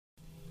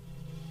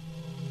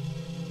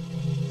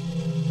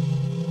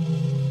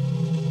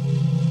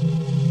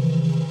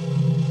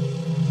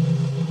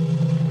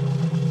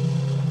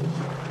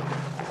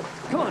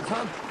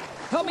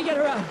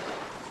her out.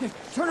 Here,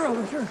 turn her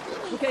over, sure.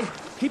 Okay,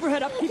 keep her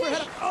head up, keep her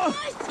head up.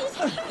 Oh,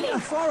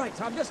 it's all right,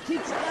 Tom. Just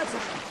keep... That's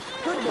it.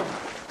 Good boy.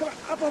 Come on,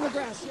 up on the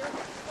grass here.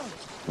 Oh.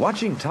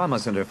 Watching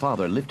Thomas and her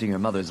father lifting her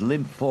mother's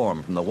limp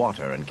form from the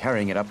water and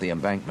carrying it up the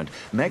embankment,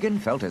 Megan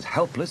felt as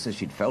helpless as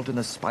she'd felt in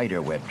the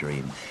spiderweb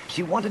dream.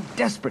 She wanted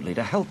desperately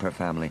to help her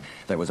family.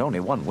 There was only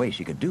one way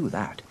she could do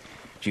that.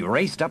 She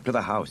raced up to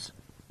the house.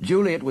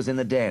 Juliet was in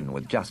the den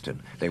with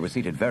Justin. They were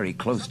seated very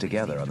close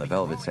together on the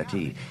velvet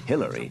settee.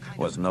 Hillary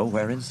was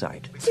nowhere in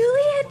sight.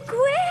 Juliet,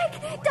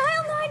 quick!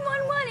 Dial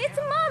 911. It's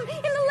Mom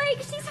in the lake.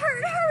 She's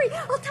hurt. Hurry.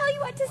 I'll tell you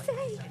what to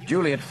say.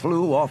 Juliet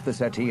flew off the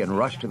settee and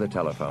rushed to the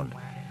telephone.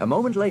 A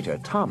moment later,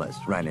 Thomas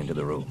ran into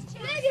the room.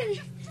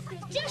 Megan!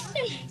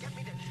 Justin!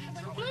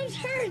 Mom's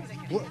hurt.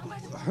 What?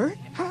 Hurt?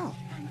 How?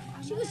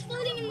 She was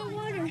floating in the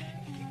water.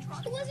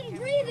 She wasn't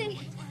breathing.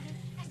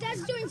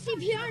 Dad's doing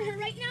CPR on her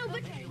right now,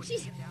 but she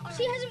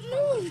hasn't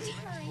moved.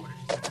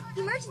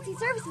 Emergency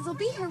services will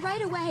be here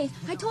right away.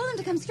 I told them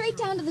to come straight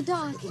down to the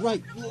dock.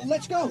 Right.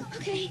 Let's go.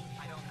 Okay.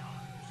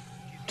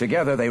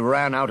 Together, they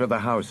ran out of the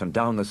house and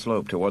down the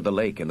slope toward the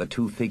lake and the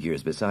two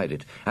figures beside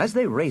it. As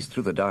they raced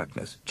through the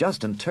darkness,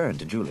 Justin turned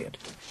to Juliet.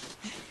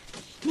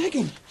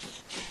 Megan,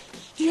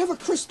 do you have a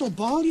crystal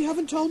ball you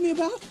haven't told me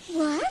about?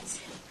 What?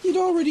 You'd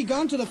already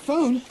gone to the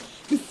phone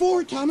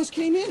before Thomas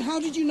came in. How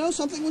did you know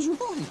something was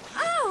wrong?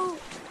 Oh,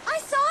 I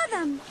saw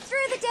them through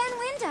the den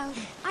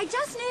window. I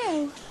just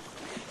knew.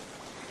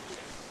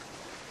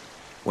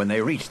 When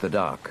they reached the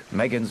dock,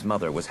 Megan's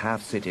mother was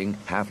half sitting,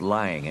 half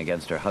lying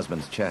against her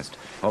husband's chest.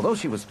 Although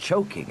she was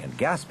choking and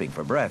gasping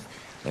for breath,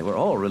 they were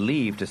all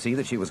relieved to see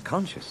that she was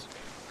conscious.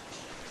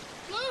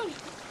 Mom,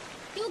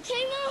 you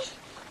okay, Mom?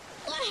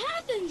 What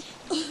happened?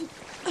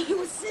 I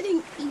was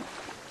sitting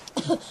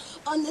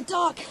on the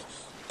dock,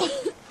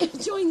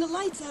 enjoying the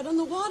lights out on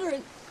the water,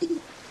 and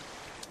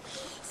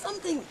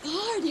something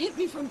hard hit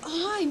me from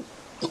behind.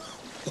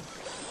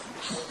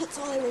 That's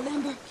all I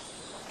remember.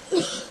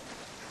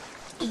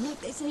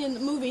 Like they say in the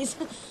movies,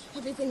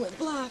 everything went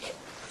black.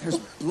 There's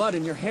blood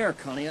in your hair,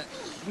 Connie.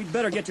 We'd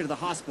better get you to the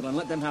hospital and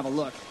let them have a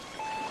look.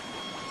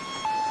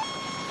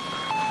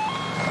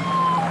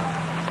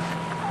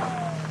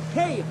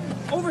 Hey,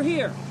 over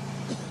here!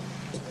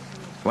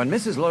 When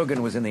Mrs.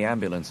 Logan was in the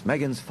ambulance,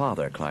 Megan's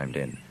father climbed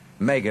in.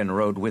 Megan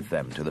rode with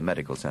them to the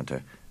medical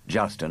center.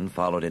 Justin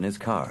followed in his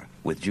car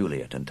with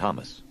Juliet and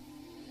Thomas.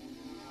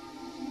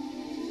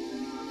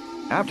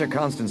 After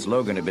Constance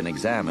Logan had been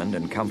examined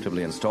and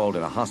comfortably installed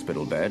in a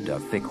hospital bed, a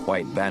thick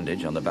white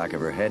bandage on the back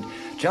of her head,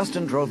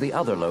 Justin drove the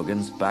other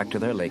Logans back to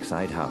their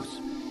lakeside house.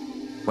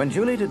 When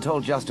Juliet had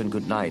told Justin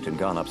good night and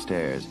gone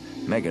upstairs,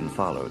 Megan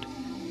followed.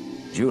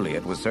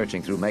 Juliet was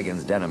searching through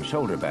Megan's denim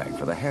shoulder bag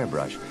for the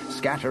hairbrush,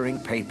 scattering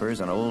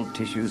papers and old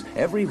tissues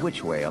every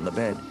which way on the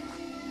bed.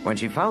 When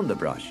she found the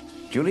brush,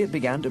 Juliet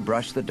began to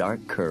brush the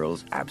dark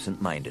curls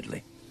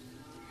absent-mindedly.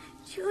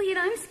 Juliet,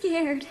 I'm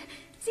scared.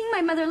 Seeing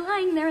my mother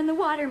lying there in the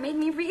water made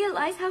me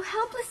realize how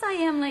helpless I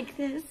am like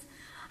this.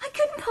 I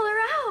couldn't pull her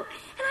out,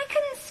 and I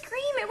couldn't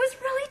scream. It was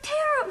really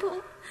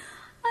terrible.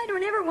 I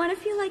don't ever want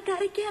to feel like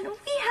that again.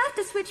 We have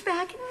to switch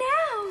back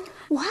now.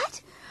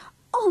 What?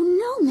 Oh,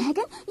 no,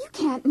 Megan. You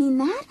can't mean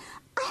that.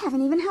 I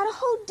haven't even had a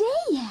whole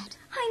day yet.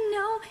 I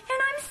know,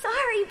 and I'm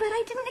sorry, but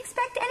I didn't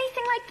expect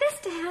anything like this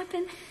to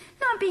happen.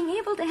 Not being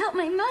able to help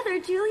my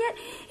mother, Juliet,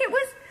 it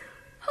was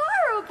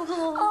horrible.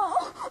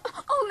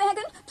 Oh,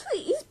 Megan,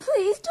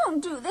 please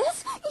don't do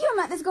this. Your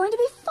mother's going to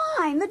be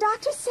fine. The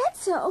doctor said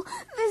so.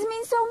 This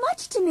means so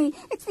much to me.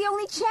 It's the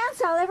only chance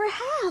I'll ever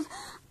have.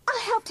 I'll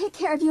help take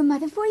care of your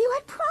mother for you,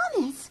 I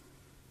promise.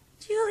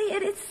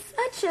 Juliet, it's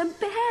such a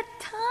bad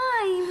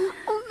time.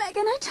 Oh,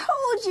 Megan, I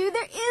told you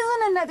there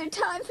isn't another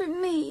time for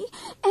me.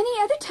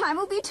 Any other time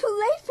will be too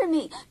late for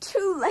me.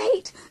 Too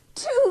late.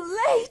 Too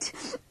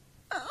late.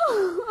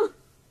 Oh.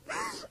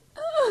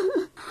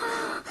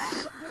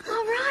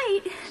 All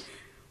right.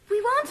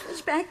 We won't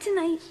switch back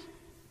tonight.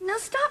 Now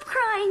stop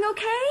crying,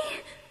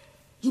 okay?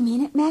 You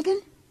mean it,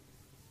 Megan?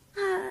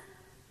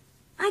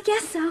 I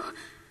guess so.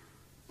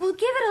 We'll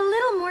give it a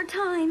little more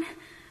time.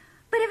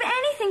 But if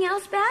anything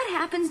else bad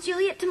happens,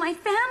 Juliet, to my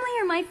family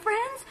or my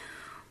friends,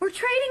 we're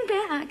trading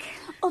back.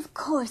 Of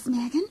course,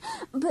 Megan.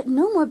 But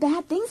no more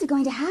bad things are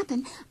going to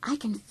happen. I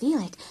can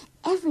feel it.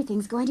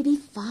 Everything's going to be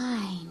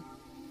fine.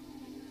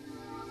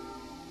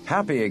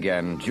 Happy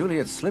again,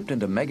 Juliet slipped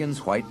into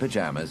Megan's white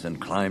pajamas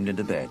and climbed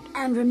into bed.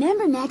 And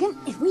remember, Megan,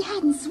 if we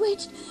hadn't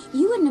switched,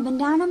 you wouldn't have been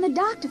down on the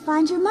dock to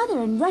find your mother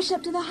and rush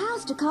up to the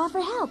house to call for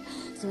help.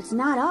 So it's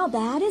not all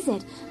bad, is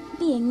it?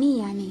 Being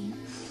me, I mean.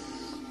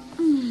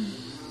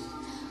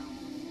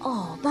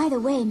 Oh, by the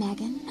way,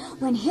 Megan,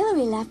 when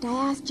Hillary left,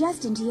 I asked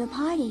Justin to your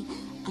party,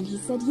 and he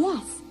said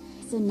yes.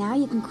 So now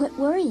you can quit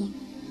worrying.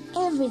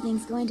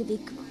 Everything's going to be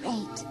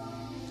great.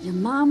 Your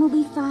mom will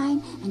be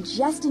fine, and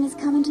Justin is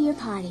coming to your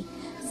party.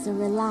 So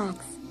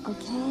relax,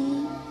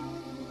 okay?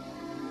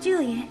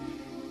 Juliet,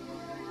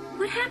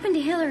 what happened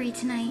to Hillary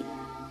tonight?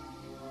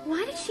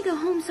 Why did she go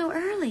home so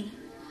early?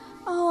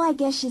 Oh, I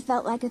guess she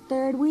felt like a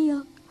third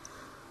wheel.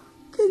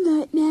 Good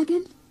night,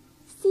 Megan.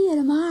 See you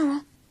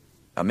tomorrow.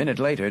 A minute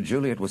later,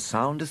 Juliet was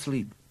sound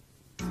asleep.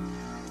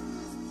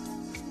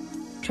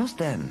 Just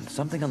then,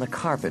 something on the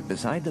carpet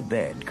beside the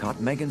bed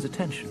caught Megan's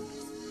attention.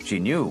 She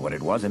knew what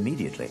it was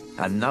immediately.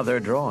 Another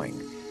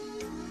drawing.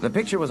 The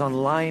picture was on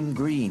lime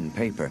green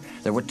paper.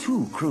 There were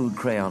two crude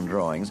crayon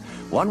drawings.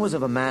 One was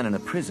of a man in a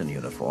prison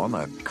uniform,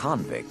 a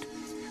convict.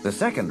 The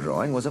second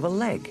drawing was of a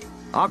leg,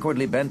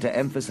 awkwardly bent to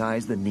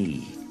emphasize the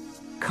knee.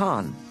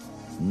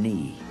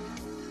 Knee.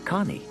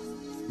 Connie.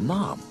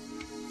 Mom.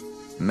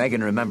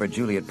 Megan remembered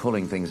Juliet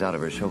pulling things out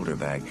of her shoulder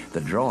bag.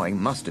 The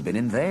drawing must have been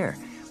in there.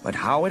 But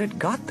how had it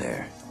got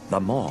there? The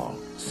mall.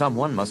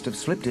 Someone must have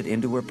slipped it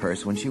into her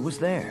purse when she was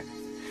there.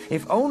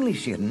 If only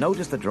she had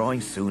noticed the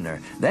drawing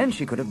sooner, then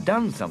she could have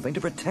done something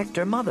to protect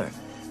her mother.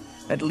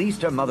 At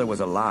least her mother was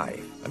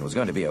alive and was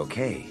going to be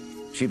okay.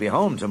 She'd be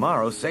home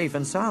tomorrow, safe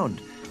and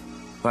sound.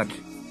 But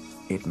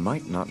it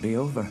might not be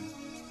over.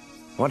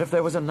 What if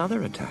there was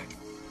another attack?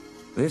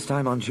 This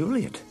time on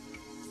Juliet?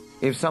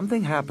 If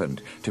something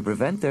happened to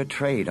prevent their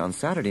trade on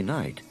Saturday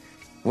night,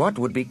 what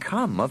would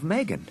become of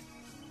Megan?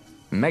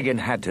 Megan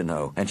had to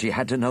know, and she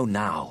had to know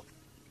now.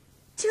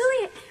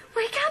 Juliet,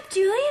 wake up,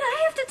 Juliet.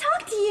 I have to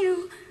talk to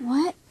you.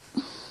 What?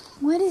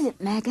 What is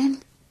it,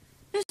 Megan?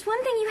 There's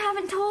one thing you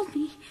haven't told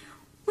me.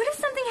 What if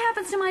something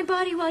happens to my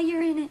body while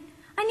you're in it?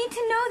 I need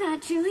to know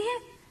that,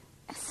 Juliet.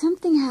 If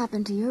something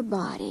happened to your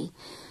body,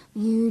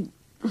 you'd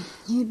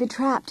be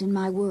trapped in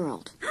my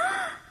world.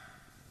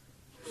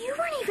 You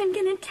weren't even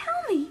going to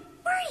tell me,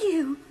 were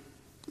you?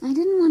 I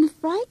didn't want to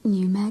frighten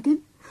you,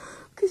 Megan,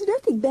 because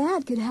nothing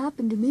bad could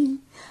happen to me.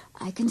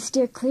 I can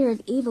steer clear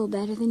of evil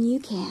better than you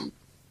can.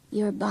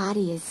 Your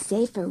body is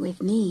safer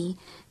with me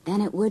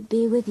than it would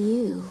be with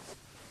you.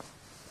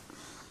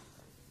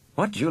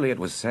 What Juliet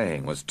was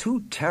saying was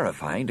too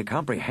terrifying to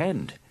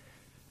comprehend.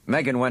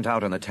 Megan went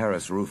out on the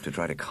terrace roof to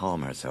try to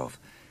calm herself.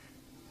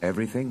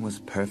 Everything was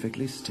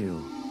perfectly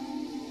still.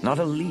 Not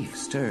a leaf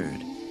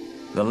stirred.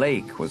 The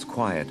lake was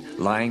quiet,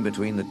 lying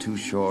between the two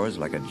shores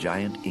like a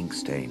giant ink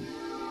stain.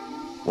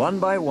 One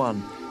by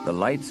one, the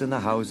lights in the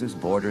houses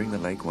bordering the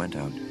lake went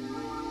out,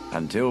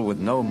 until with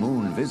no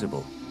moon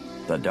visible,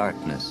 the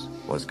darkness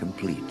was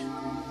complete.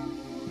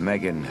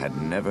 Megan had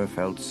never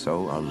felt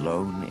so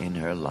alone in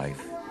her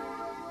life.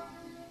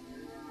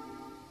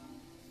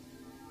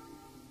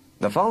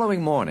 The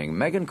following morning,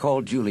 Megan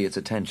called Juliet's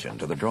attention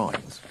to the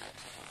drawings.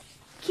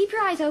 Keep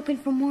your eyes open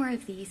for more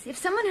of these. If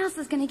someone else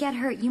is going to get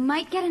hurt, you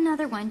might get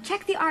another one.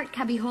 Check the art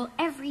cubbyhole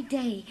every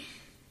day.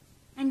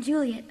 And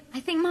Juliet, I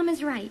think Mom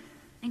is right.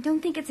 I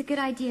don't think it's a good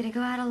idea to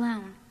go out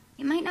alone.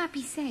 It might not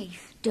be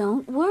safe.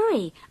 Don't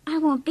worry. I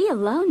won't be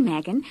alone,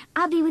 Megan.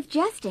 I'll be with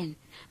Justin.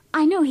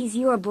 I know he's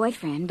your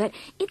boyfriend, but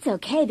it's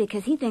okay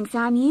because he thinks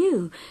I'm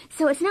you.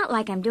 So it's not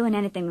like I'm doing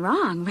anything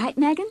wrong, right,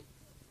 Megan?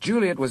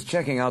 Juliet was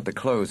checking out the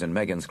clothes in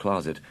Megan's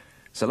closet.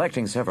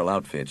 Selecting several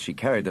outfits, she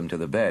carried them to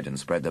the bed and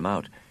spread them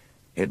out.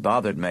 It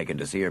bothered Megan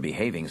to see her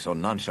behaving so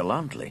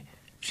nonchalantly.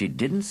 She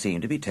didn't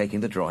seem to be taking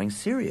the drawing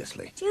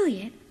seriously.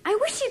 Juliet, I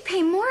wish you'd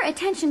pay more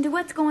attention to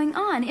what's going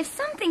on. If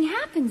something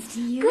happens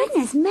to you...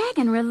 Goodness,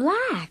 Megan,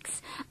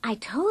 relax. I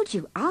told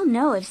you I'll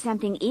know if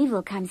something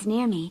evil comes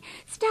near me.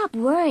 Stop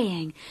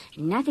worrying.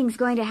 Nothing's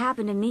going to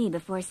happen to me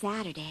before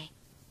Saturday.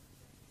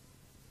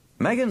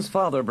 Megan's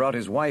father brought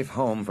his wife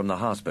home from the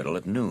hospital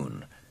at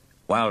noon.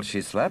 While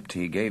she slept,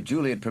 he gave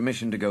Juliet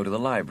permission to go to the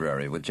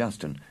library with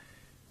Justin.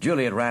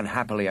 Juliet ran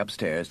happily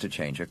upstairs to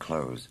change her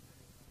clothes.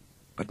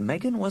 But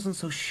Megan wasn't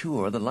so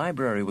sure the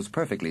library was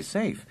perfectly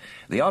safe.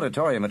 The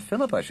auditorium at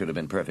Philippa should have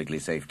been perfectly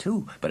safe,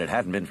 too, but it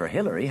hadn't been for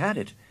Hillary, had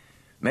it?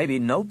 Maybe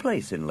no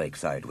place in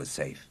Lakeside was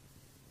safe.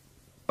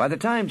 By the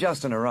time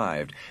Justin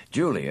arrived,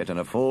 Juliet, in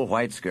a full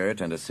white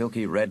skirt and a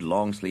silky red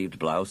long-sleeved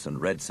blouse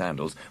and red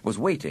sandals, was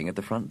waiting at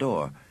the front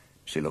door.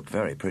 She looked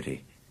very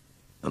pretty.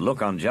 The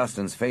look on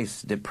Justin's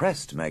face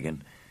depressed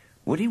Megan.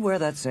 Would he wear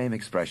that same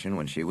expression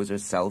when she was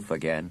herself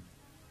again?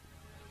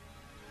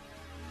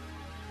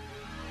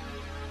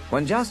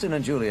 When Justin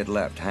and Juliet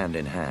left hand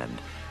in hand,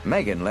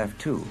 Megan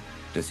left too,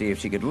 to see if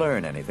she could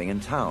learn anything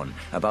in town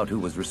about who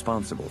was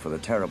responsible for the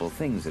terrible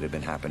things that had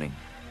been happening.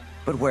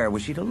 But where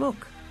was she to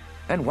look?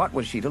 And what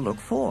was she to look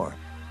for?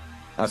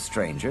 A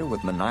stranger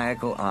with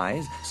maniacal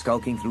eyes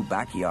skulking through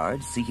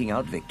backyards seeking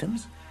out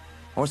victims?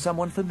 Or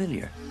someone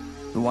familiar,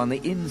 who on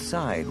the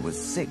inside was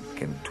sick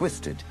and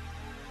twisted?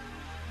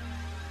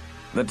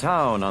 The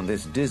town on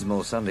this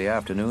dismal Sunday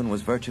afternoon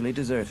was virtually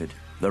deserted.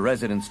 The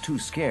residents too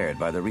scared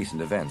by the recent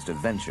events to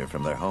venture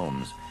from their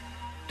homes.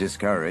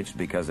 Discouraged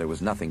because there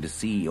was nothing to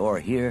see or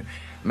hear,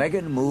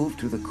 Megan moved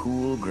through the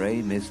cool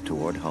gray mist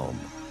toward home.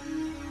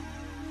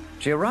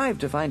 She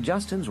arrived to find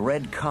Justin's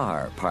red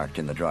car parked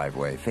in the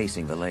driveway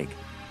facing the lake.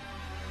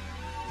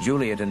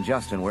 Juliet and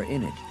Justin were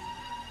in it,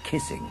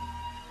 kissing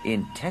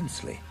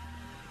intensely,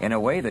 in a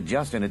way that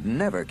Justin had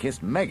never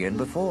kissed Megan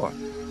before.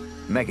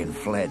 Megan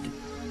fled.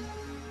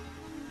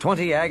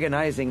 20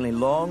 agonizingly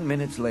long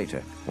minutes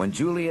later, when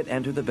Juliet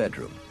entered the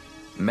bedroom,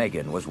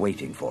 Megan was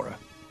waiting for her.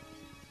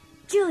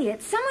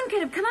 Juliet, someone could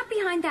have come up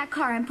behind that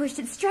car and pushed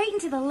it straight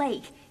into the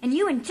lake, and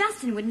you and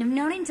Justin wouldn't have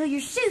known it until your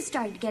shoes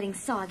started getting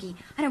soggy.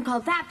 I don't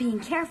call that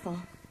being careful.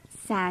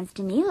 Sounds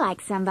to me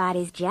like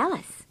somebody's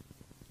jealous.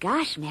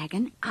 Gosh,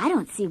 Megan, I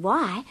don't see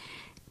why.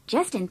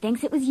 Justin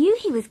thinks it was you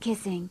he was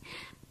kissing.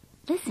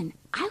 Listen,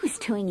 I was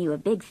doing you a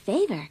big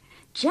favor,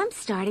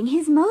 jump-starting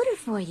his motor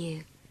for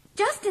you.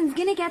 Justin's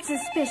gonna get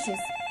suspicious.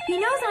 He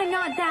knows I'm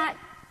not that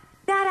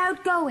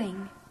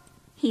outgoing.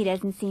 He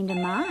doesn't seem to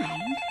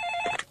mind.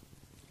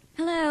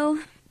 Hello.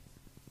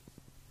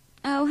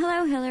 Oh,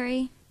 hello,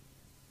 Hillary.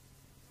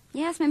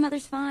 Yes, my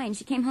mother's fine.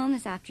 She came home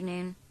this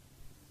afternoon.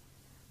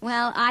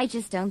 Well, I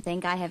just don't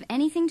think I have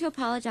anything to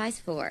apologize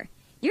for.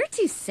 You're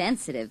too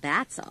sensitive,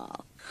 that's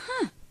all.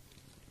 Huh.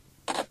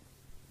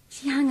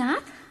 She hung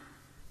up?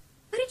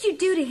 What did you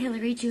do to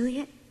Hillary,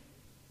 Juliet?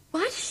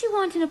 Why does she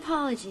want an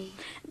apology?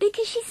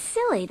 Because she's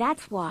silly,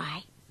 that's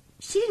why.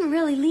 She didn't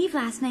really leave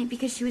last night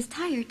because she was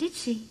tired, did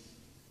she?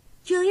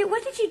 Juliet,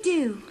 what did you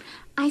do?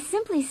 I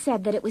simply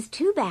said that it was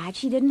too bad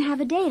she didn't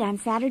have a date on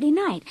Saturday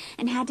night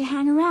and had to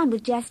hang around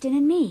with Justin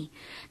and me.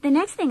 The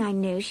next thing I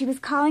knew, she was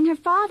calling her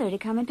father to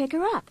come and pick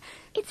her up.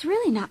 It's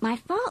really not my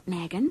fault,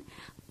 Megan.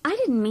 I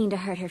didn't mean to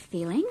hurt her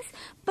feelings,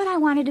 but I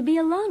wanted to be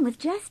alone with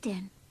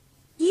Justin.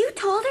 You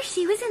told her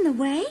she was in the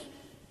way?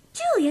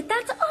 Juliet,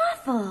 that's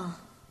awful.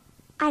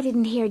 I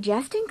didn't hear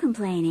Justin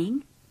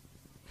complaining.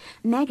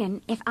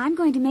 Megan, if I'm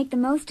going to make the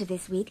most of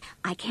this week,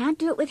 I can't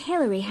do it with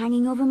Hillary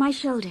hanging over my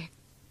shoulder.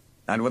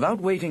 And without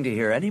waiting to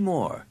hear any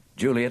more,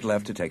 Juliet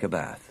left to take a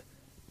bath.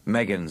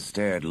 Megan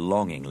stared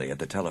longingly at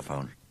the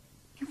telephone.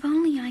 If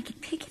only I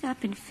could pick it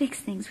up and fix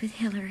things with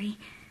Hillary.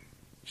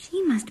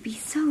 She must be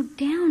so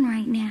down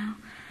right now.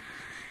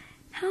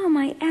 How am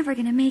I ever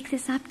going to make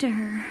this up to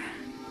her?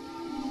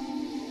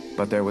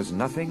 But there was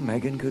nothing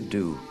Megan could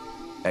do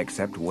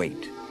except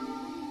wait.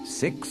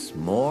 6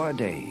 more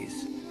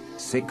days.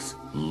 6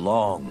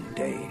 long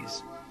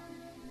days.